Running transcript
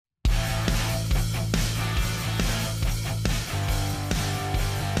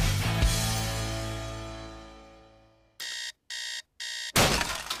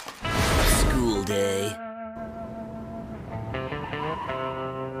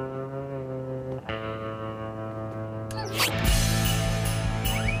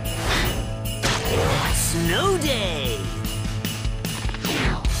Snow Day!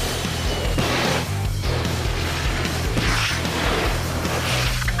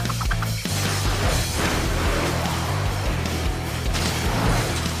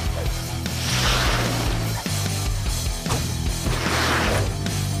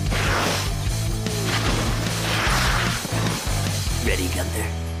 Ready, Gunther?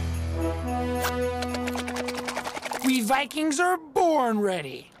 We Vikings are born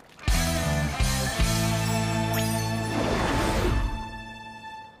ready.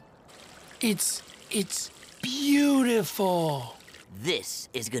 It's beautiful. This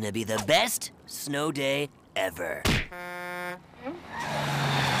is gonna be the best snow day ever.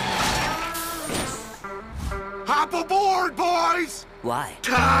 Hop aboard, boys! Why?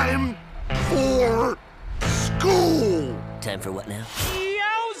 Time for school! Time for what now?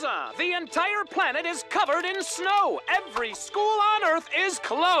 Yowza! The entire planet is covered in snow. Every school on Earth is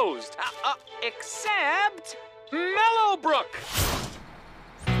closed. Except Mellowbrook.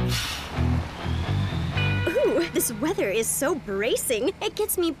 Ooh, this weather is so bracing. It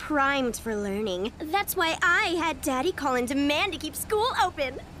gets me primed for learning. That's why I had Daddy call and demand to keep school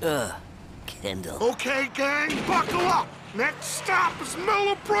open. Ugh, Kendall. Okay, gang, buckle up. Next stop is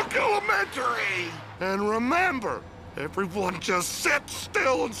Mellowbrook Elementary. And remember, everyone just sit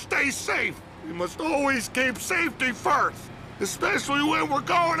still and stay safe. We must always keep safety first, especially when we're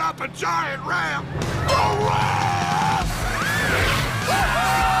going up a giant ramp. Go ramp!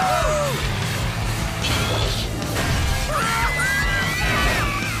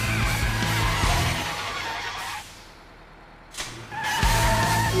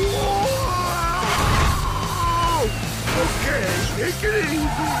 Okay, take it easy.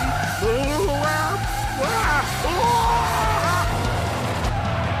 Ooh,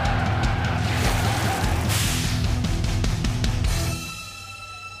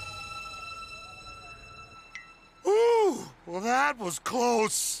 well, that was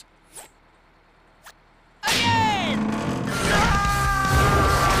close. Again!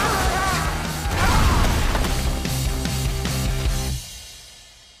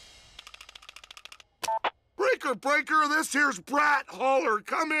 Breaker, this here's Brat Holler.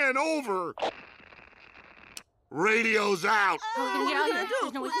 Come in, over. Radio's out.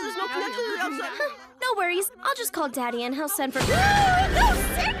 No worries. I'll just call Daddy and he'll send for... No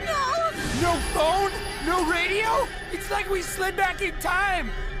signal! No phone? No radio? It's like we slid back in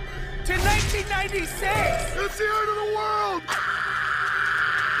time to 1996. It's the end of the world.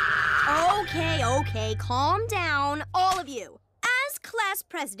 Okay, calm down, all of you. As class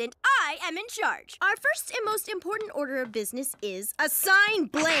president, I am in charge. Our first and most important order of business is assign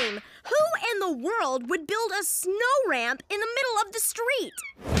blame. Who in the world would build a snow ramp in the middle of the street?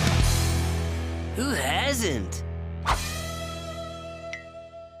 Who hasn't?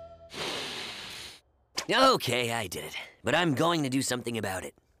 Okay, I did it. But I'm going to do something about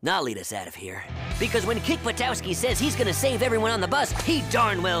it. I'll lead us out of here. Because when Kid Buttowski says he's gonna save everyone on the bus, he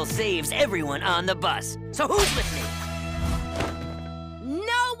darn well saves everyone on the bus. So who's with me?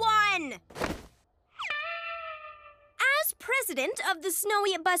 No one! As president of the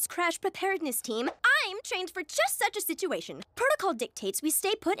Snowy Bus Crash Preparedness Team, I'm trained for just such a situation. Protocol dictates we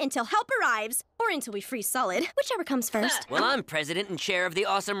stay put until help arrives, or until we freeze solid, whichever comes first. Well, I'm president and chair of the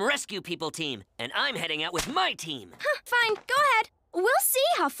awesome Rescue People team, and I'm heading out with my team. Fine, go ahead. We'll see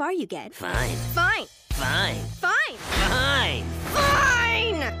how far you get. Fine. Fine. Fine. Fine. Fine.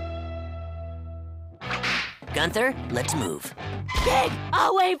 Fine! Gunther, let's move. Pig,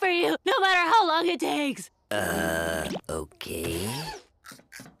 I'll wait for you, no matter how long it takes. Okay.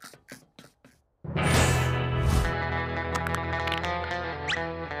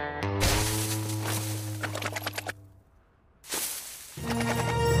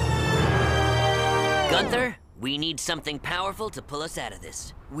 Gunther, we need something powerful to pull us out of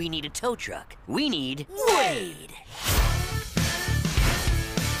this. We need a tow truck. We need Wade.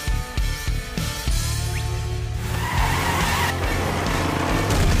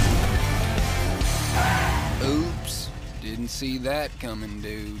 Oops, didn't see that coming,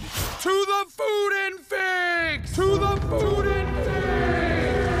 dude. To the food and figs! To the food and figs!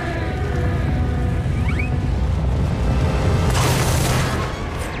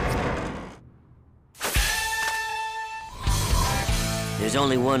 There's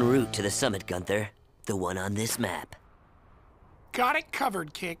only one route to the summit, Gunther. The one on this map. Got it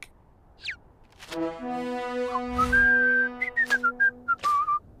covered, Kick.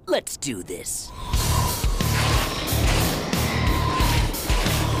 Let's do this.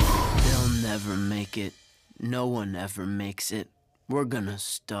 They'll never make it. No one ever makes it. We're gonna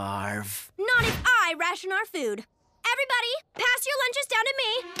starve. Not if I ration our food. Everybody, pass your lunches down to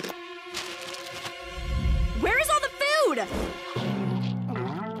me. Where is all the food?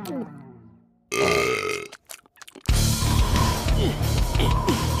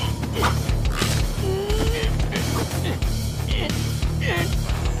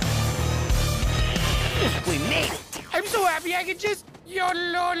 We made it! I'm so happy I could just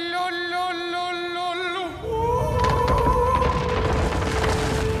yo-lo-lo-lo-lo-lo-lo.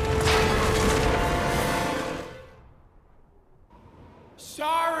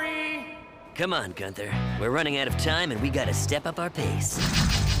 Sorry. Come on, Gunther. We're running out of time and we gotta step up our pace.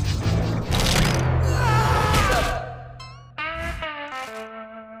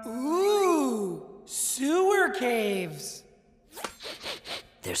 Ooh, sewer caves.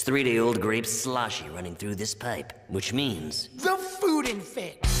 There's 3-day-old grape sloshy running through this pipe, which means... The food and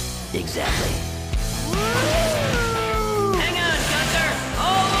fix. Exactly. Hang on, Gunther!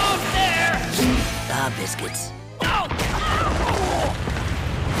 Almost there! Ah, biscuits. Oh!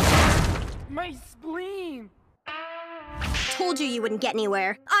 My spleen. Told you you wouldn't get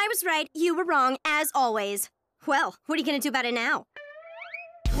anywhere. I was right, you were wrong, as always. Well, what are you gonna do about it now?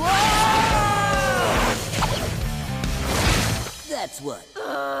 That's what.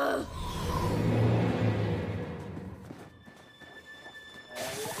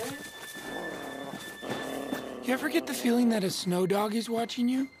 You ever get the feeling that a snow dog is watching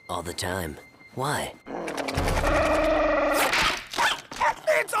you? All the time. Why?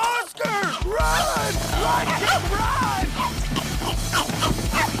 It's Oscar! Run! Run, Chimp, run!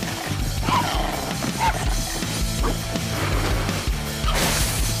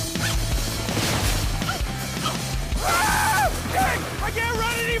 Ah! Dang, I can't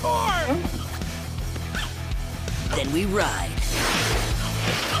run anymore! Then we ride.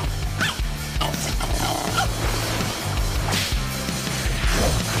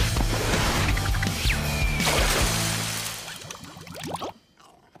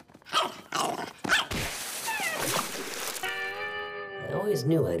 I always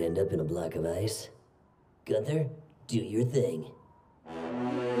knew I'd end up in a block of ice. Gunther, do your thing.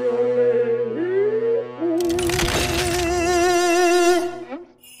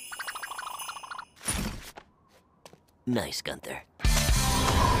 Nice, Gunther.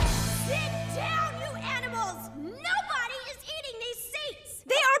 Sit down, you animals! Nobody is eating these seats!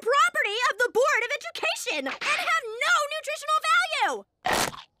 They are property of the Board of Education and have no nutritional value!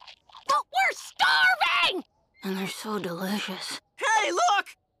 But we're starving! And they're so delicious. Hey,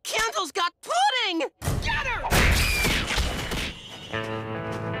 look! Kendall's got pudding! Get her!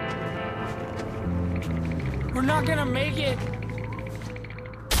 We're not gonna make it.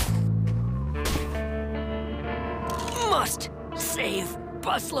 Must save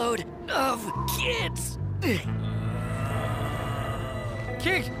busload of kids.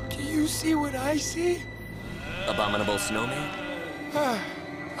 Kick, do you see what I see? Abominable snowman?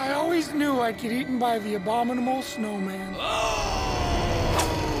 I always knew I'd get eaten by the abominable snowman.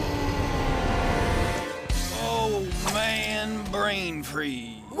 Oh, man, brain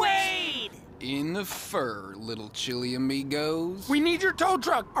freeze. Wade! In the fur, little chili amigos. We need your tow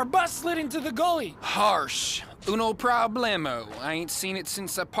truck. Our bus slid into the gully. Harsh. Uno problemo. I ain't seen it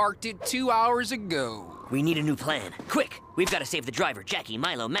since I parked it 2 hours ago. We need a new plan. Quick! We've got to save the driver, Jackie,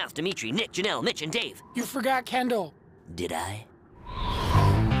 Milo, Mouth, Dimitri, Nick, Janelle, Mitch, and Dave. You forgot Kendall. Did I?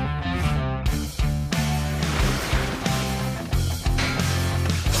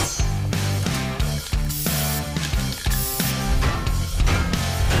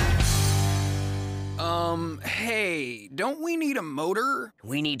 Hey, don't we need a motor?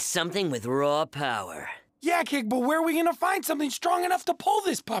 We need something with raw power. Yeah, Kick, but where are we gonna find something strong enough to pull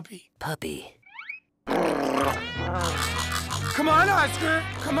this puppy? Puppy. Come on, Oscar.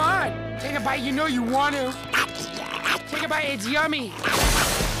 Come on. Take a bite, you know you want to. Take a bite, it's yummy.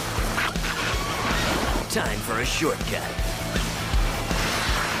 Time for a shortcut.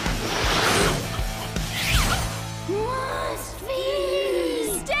 Must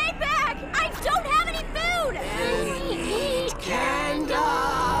feed! Stay back! I don't have any food! Eat candle!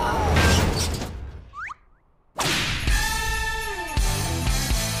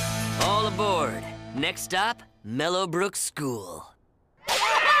 All aboard. Next stop, Mellowbrook School.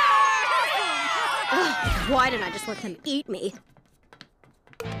 Why didn't I just let them eat me?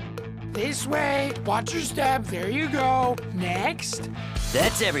 This way. Watch your step. There you go. Next.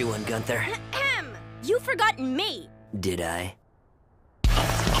 That's everyone, Gunther. Ahem! You've forgotten me. Did I?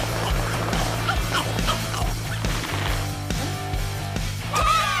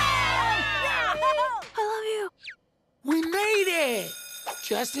 I love you. We made it.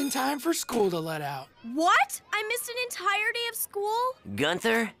 Just in time for school to let out. What? I missed an entire day of school?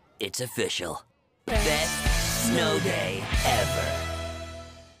 Gunther, it's official. Best snow day ever.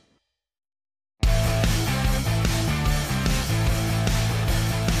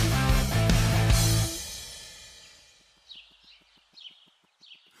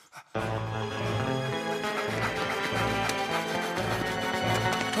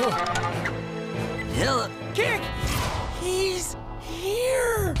 Hello. Kick! He's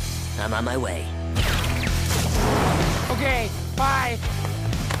here! I'm on my way. Okay, bye.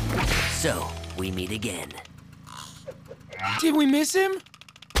 So, we meet again. Did we miss him?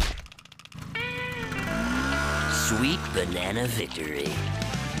 Sweet banana victory.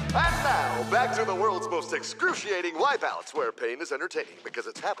 And now, back to the world's most excruciating wipeouts, where pain is entertaining because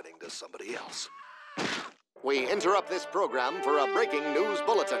it's happening to somebody else. We interrupt this program for a breaking news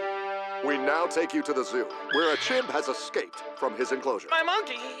bulletin. We now take you to the zoo, where a chimp has escaped from his enclosure. My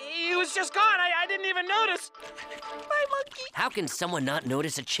monkey, he was just gone. I didn't even notice. My monkey. How can someone not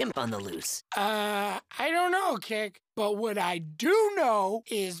notice a chimp on the loose? I don't know, Kick. But what I do know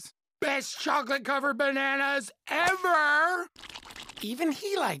is best chocolate-covered bananas ever. Even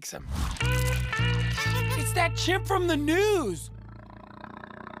he likes them. It's that chimp from the news.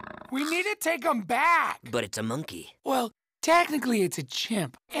 We need to take him back. But it's a monkey. Well, technically it's a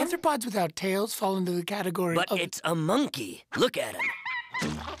chimp. Arthropods without tails fall into the category But of... it's a monkey. Look at him.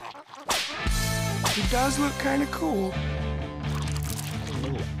 He does look kind of cool.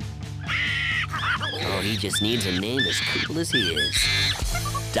 Oh, he just needs a name as cool as he is.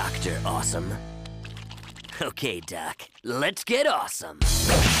 Dr. Awesome. Okay, Doc, let's get awesome.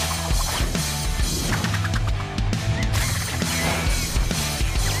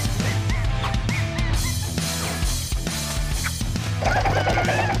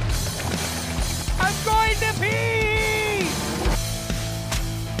 I'm going to pee!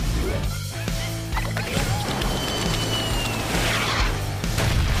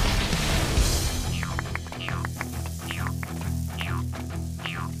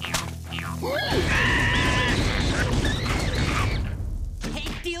 Hey,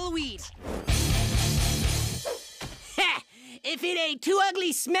 Dealweed. Ha! If it ain't two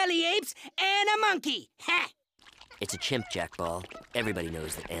ugly, smelly apes and a monkey. Ha! It's a chimp, Jackball. Everybody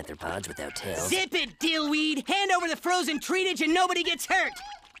knows that arthropods without tails. Zip it, Dealweed. Hand over the frozen treatage and nobody gets hurt.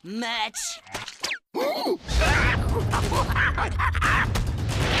 Much.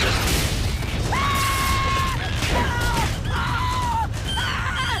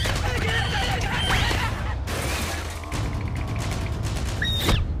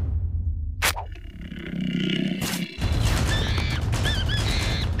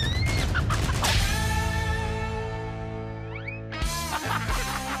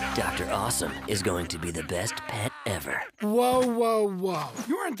 Dr. Awesome is going to be the best pet ever. Whoa, whoa, whoa.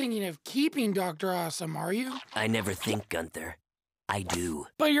 You aren't thinking of keeping Dr. Awesome, are you? I never think, Gunther. I do.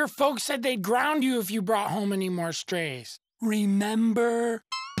 But your folks said they'd ground you if you brought home any more strays. Remember?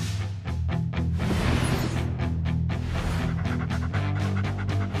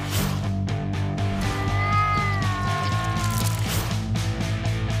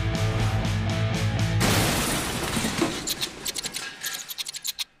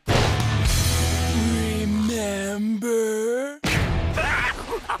 Remember?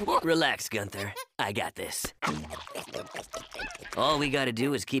 Relax, Gunther. I got this. All we gotta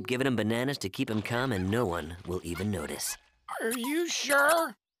do is keep giving him bananas to keep him calm, and no one will even notice. Are you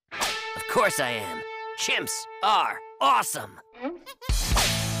sure? Of course I am. Chimps are awesome.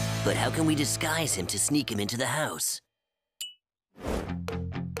 But how can we disguise him to sneak him into the house?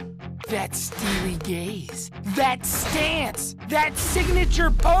 That steely gaze, that stance, that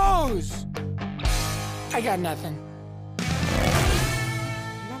signature pose. I got nothing.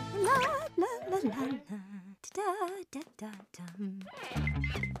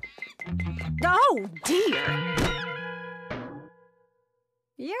 Oh, dear.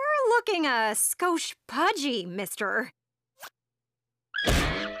 You're looking a skosh pudgy, mister.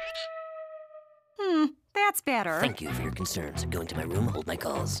 That's better. Thank you for your concerns. Go into my room, hold my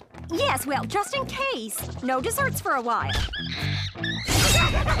calls. Yes, well, just in case. No desserts for a while.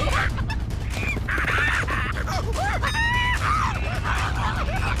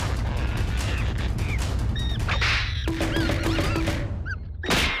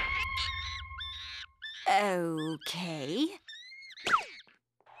 Okay.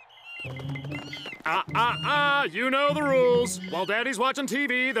 You know the rules. While Daddy's watching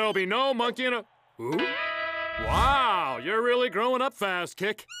TV, there'll be no monkey in a... Ooh? Wow, you're really growing up fast,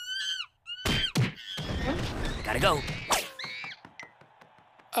 Kick. Gotta go.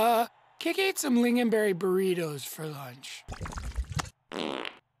 Kick ate some lingonberry burritos for lunch.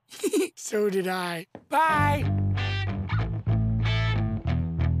 So did I. Bye!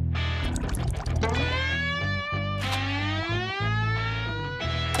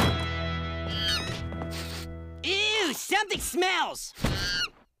 Ew, something smells.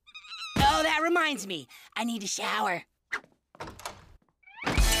 Oh, that reminds me. I need a shower.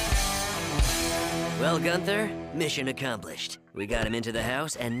 Well, Gunther, mission accomplished. We got him into the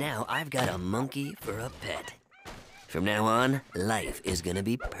house, and now I've got a monkey for a pet. From now on, life is gonna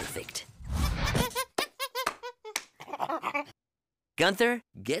be perfect. Gunther,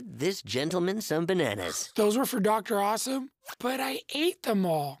 get this gentleman some bananas. Those were for Dr. Awesome, but I ate them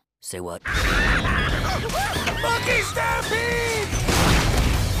all. Say what? Monkey stampede!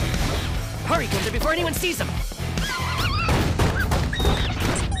 Hurry, Gunther, before anyone sees him!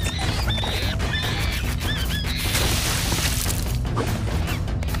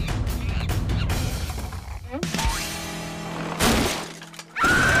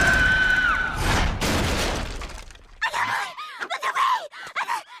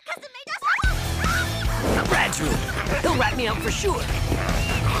 Brad's room. He'll rat me out for sure.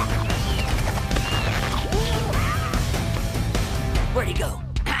 Where'd he go?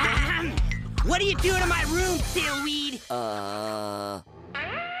 What are you doing in my room, dillweed?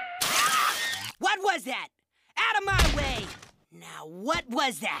 What was that? Out of my way! Now, what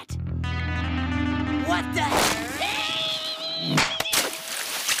was that? What the...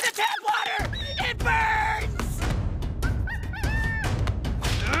 The tap water! It burns!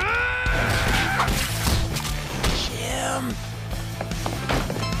 Jim!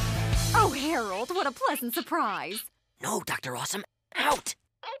 Oh, Harold, what a pleasant surprise. No, Dr. Awesome. Out!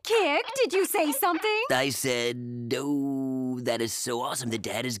 Kick, did you say something? I said, oh, that is so awesome that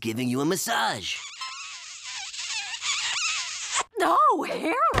Dad is giving you a massage. Oh,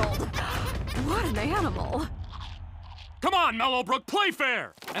 Harold! What an animal. Come on, Mellowbrook, play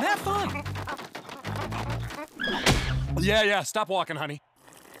fair! And have fun! Yeah, stop walking, honey.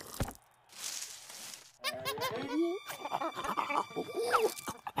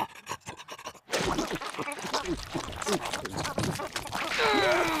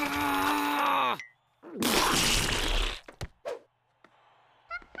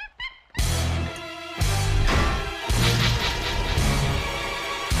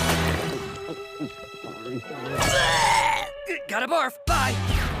 Gotta barf. Bye.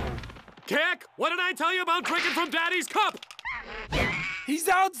 Kick, what did I tell you about drinking from Daddy's cup? He's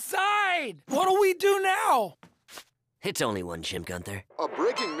outside! What'll we do now? It's only one chimp, Gunther. A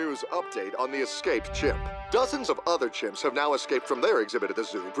breaking news update on the escaped chimp. Dozens of other chimps have now escaped from their exhibit at the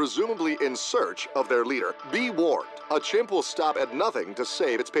zoo, presumably in search of their leader. Be warned, a chimp will stop at nothing to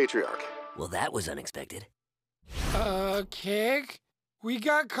save its patriarch. Well, that was unexpected. Kick? We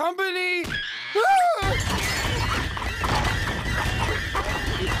got company!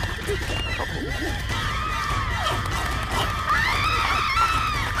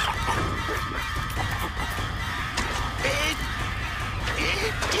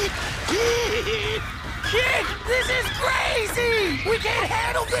 Kick! This is crazy! We can't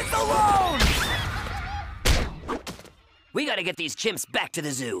handle this alone! We gotta get these chimps back to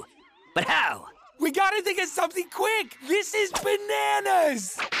the zoo. But how? We gotta think of something quick! This is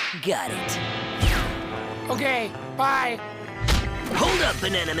bananas! Got it. Okay, bye. Hold up,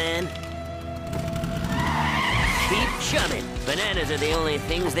 Banana Man. Keep chumming. Bananas are the only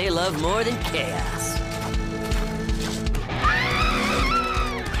things they love more than chaos.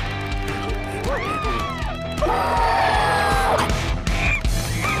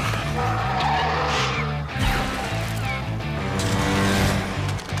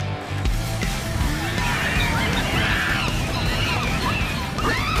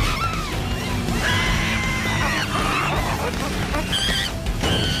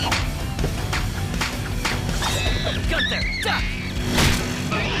 Gunther, duck!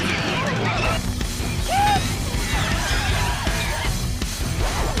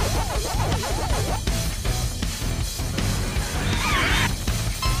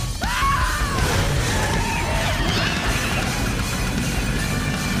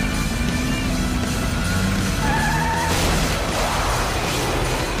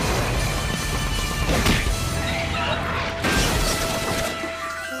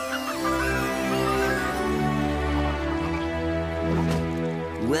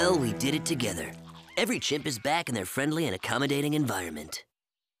 Well, we did it together. Every chimp is back in their friendly and accommodating environment.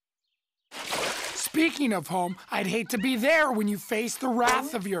 Speaking of home, I'd hate to be there when you face the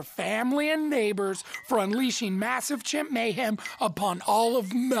wrath of your family and neighbors for unleashing massive chimp mayhem upon all of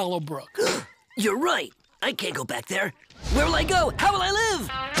Mellowbrook. You're right. I can't go back there. Where will I go? How will I live?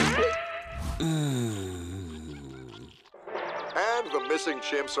 And the missing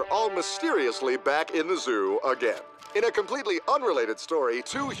chimps are all mysteriously back in the zoo again. In a completely unrelated story,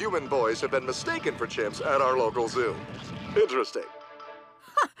 2 human boys have been mistaken for chimps at our local zoo. Interesting.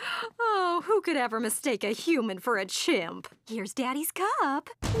 Oh, who could ever mistake a human for a chimp? Here's Daddy's cup.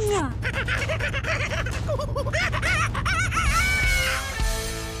 Mwah.